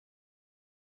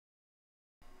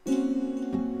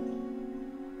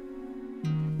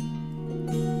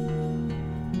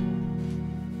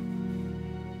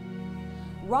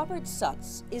Robert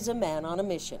Sutz is a man on a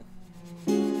mission.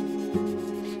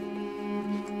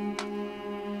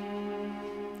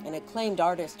 An acclaimed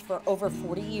artist for over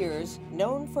 40 years,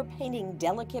 known for painting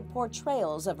delicate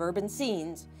portrayals of urban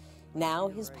scenes, now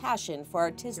his passion for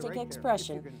artistic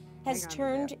expression has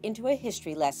turned into a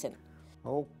history lesson.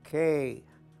 Okay,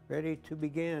 ready to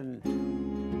begin.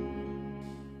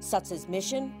 Sutz's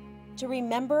mission? To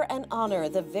remember and honor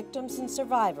the victims and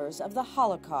survivors of the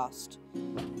Holocaust.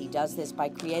 He does this by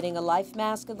creating a life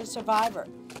mask of the survivor,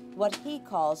 what he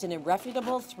calls an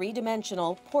irrefutable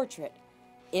three-dimensional portrait,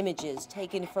 images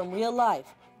taken from real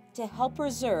life to help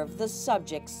preserve the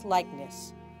subject's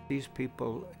likeness. These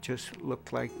people just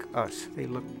look like us. They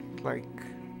look like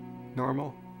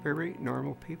normal, very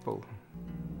normal people,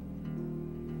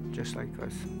 just like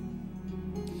us.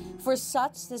 For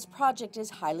Sutz, this project is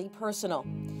highly personal.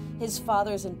 His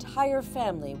father's entire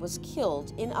family was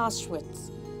killed in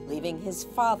Auschwitz, leaving his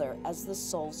father as the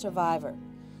sole survivor.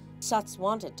 Sutz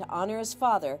wanted to honor his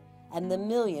father and the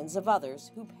millions of others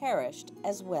who perished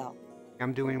as well.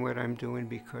 I'm doing what I'm doing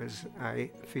because I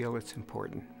feel it's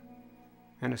important,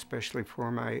 and especially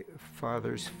for my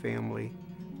father's family,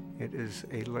 it is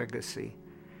a legacy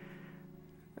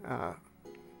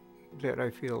that I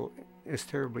feel is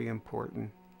terribly important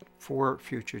for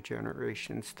future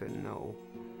generations to know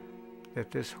that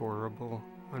this horrible,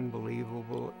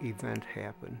 unbelievable event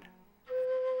happened.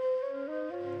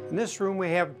 In this room we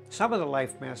have some of the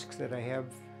life masks that I have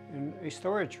in a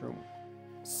storage room.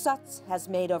 Sutz has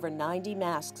made over 90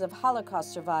 masks of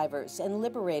Holocaust survivors and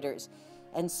liberators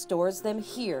and stores them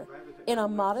here in a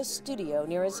modest studio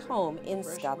near his home in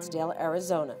Scottsdale,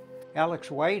 Arizona.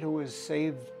 Alex White, who was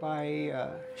saved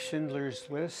by Schindler's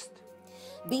List.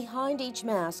 Behind each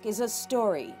mask is a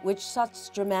story which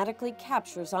Sutz dramatically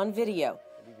captures on video,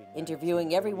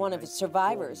 interviewing every one of his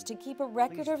survivors to keep a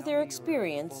record of their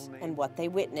experience and what they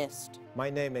witnessed. My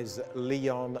name is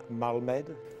Leon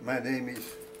Malmed. My name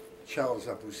is Charles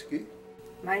Zapuski.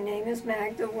 My name is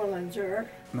Magda Willinger.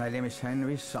 My name is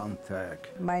Henry Sontag.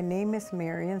 My name is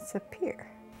Marion Sapir.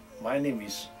 My name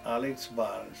is Alex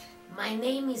Barnes. My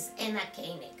name is Anna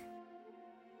Koenig.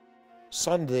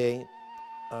 Sunday,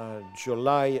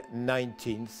 July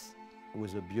 19th,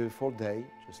 was a beautiful day,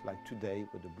 just like today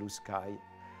with the blue sky.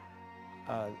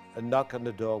 A knock on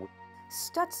the door.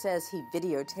 Sutz says he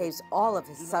videotapes all of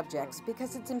his subjects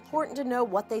because it's important to know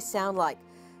what they sound like,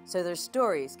 so their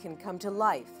stories can come to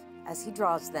life as he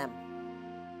draws them.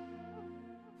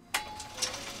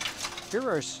 Here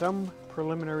are some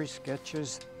preliminary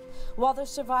sketches. While the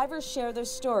survivors share their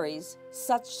stories,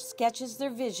 Sutz sketches their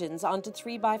visions onto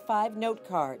 3x5 note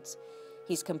cards.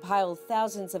 He's compiled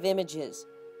thousands of images,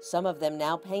 some of them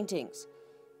now paintings,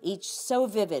 each so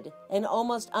vivid and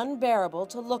almost unbearable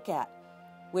to look at,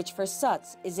 which for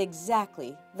Sutz is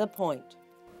exactly the point.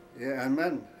 Yeah, a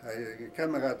man, a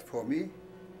comrade for me,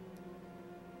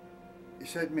 he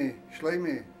said me,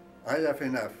 Shlomi, I have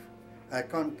enough. I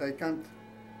can't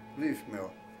live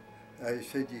more. I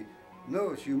said,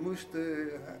 no, you must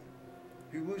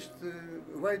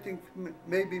writing,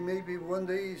 maybe one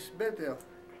day is better.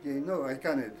 Yeah, no, I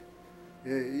cannot.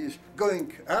 He's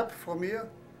going up from here.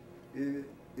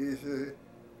 He's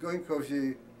going of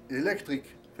the electric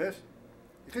first.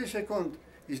 3 seconds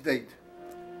is dead.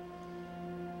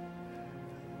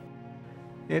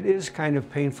 It is kind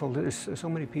of painful. So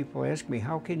many people ask me,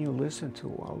 how can you listen to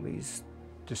all these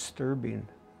disturbing,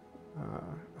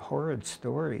 horrid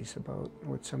stories about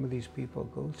what some of these people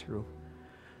go through?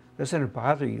 Doesn't it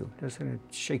bother you? Doesn't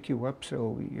it shake you up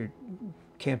so you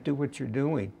can't do what you're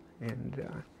doing? And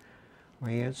my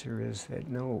answer is that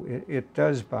no, it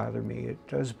does bother me. It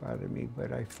does bother me,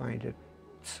 but I find it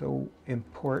so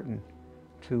important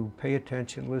to pay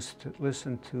attention,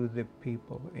 listen to the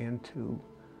people, and to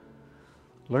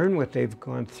learn what they've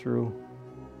gone through.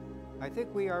 I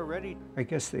think we are ready. I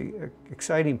guess the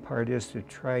exciting part is to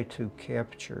try to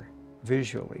capture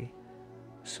visually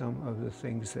some of the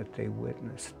things that they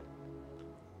witnessed,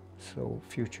 so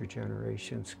future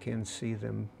generations can see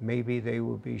them. Maybe they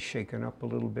will be shaken up a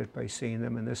little bit by seeing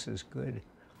them, and this is good.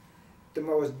 The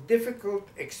most difficult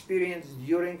experience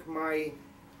during my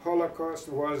Holocaust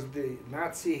was the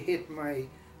Nazi hit my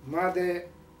mother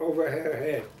over her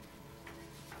head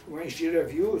when she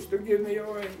refused to give me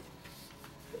away.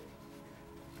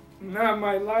 Now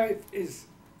my life is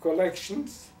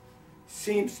collections,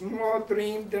 seems more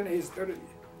dream than history.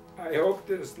 I hope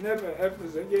this never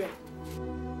happens again.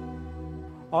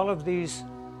 All of these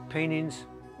paintings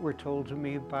were told to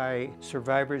me by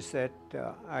survivors that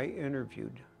I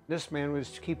interviewed. This man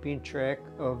was keeping track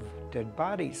of dead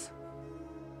bodies.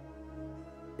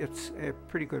 It's a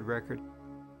pretty good record.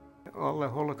 All the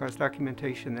Holocaust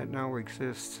documentation that now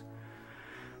exists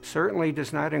certainly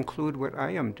does not include what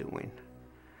I am doing.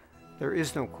 There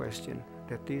is no question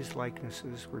that these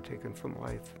likenesses were taken from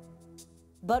life.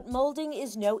 But molding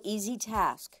is no easy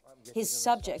task. His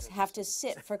subjects have to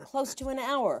sit for close to an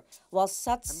hour while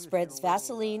Sutz spreads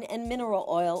Vaseline and mineral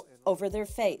oil over their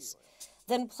face,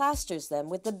 then plasters them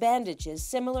with the bandages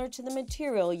similar to the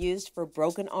material used for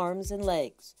broken arms and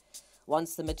legs.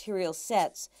 Once the material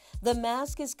sets, the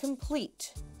mask is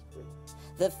complete.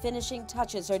 The finishing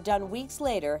touches are done weeks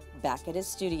later back at his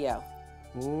studio.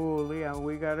 Oh, Leon,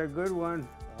 we got a good one.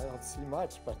 I don't see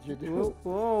much, but you do.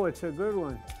 Oh, it's a good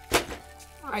one.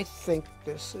 I think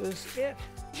this is it.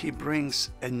 He brings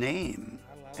a name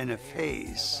and a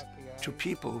face to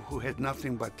people who had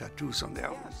nothing but tattoos on their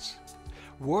arms.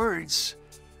 Words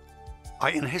are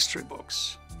in history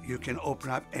books. You can open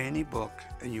up any book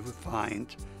and you will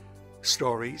find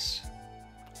stories.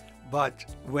 But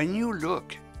when you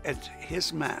look at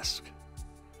his mask,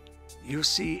 you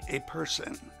see a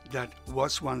person that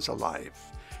was once alive,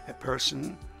 a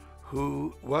person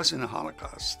who was in the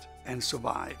Holocaust and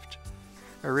survived.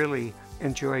 I really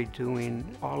enjoy doing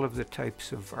all of the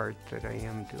types of art that I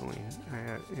am doing.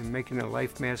 In making the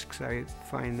life masks, I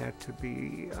find that to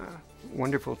be a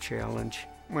wonderful challenge.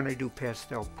 When I do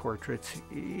pastel portraits,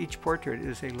 each portrait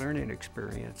is a learning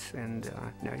experience, and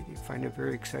I find it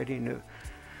very exciting to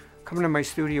come to my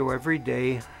studio every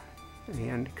day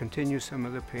and continue some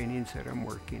of the paintings that I'm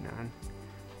working on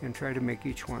and try to make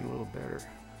each one a little better,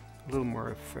 a little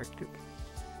more effective.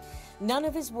 None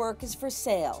of his work is for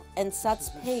sale, and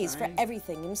Sutz pays for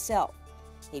everything himself.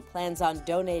 He plans on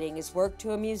donating his work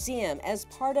to a museum as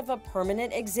part of a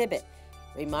permanent exhibit,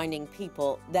 reminding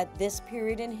people that this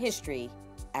period in history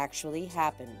actually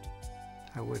happened.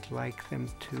 I would like them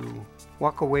to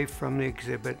walk away from the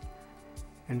exhibit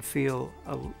and feel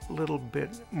a little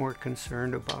bit more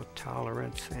concerned about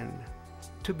tolerance, and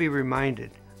to be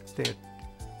reminded that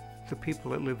the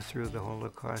people that lived through the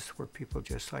Holocaust were people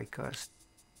just like us.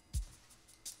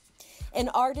 An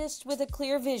artist with a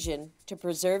clear vision to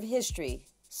preserve history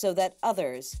so that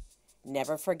others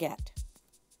never forget.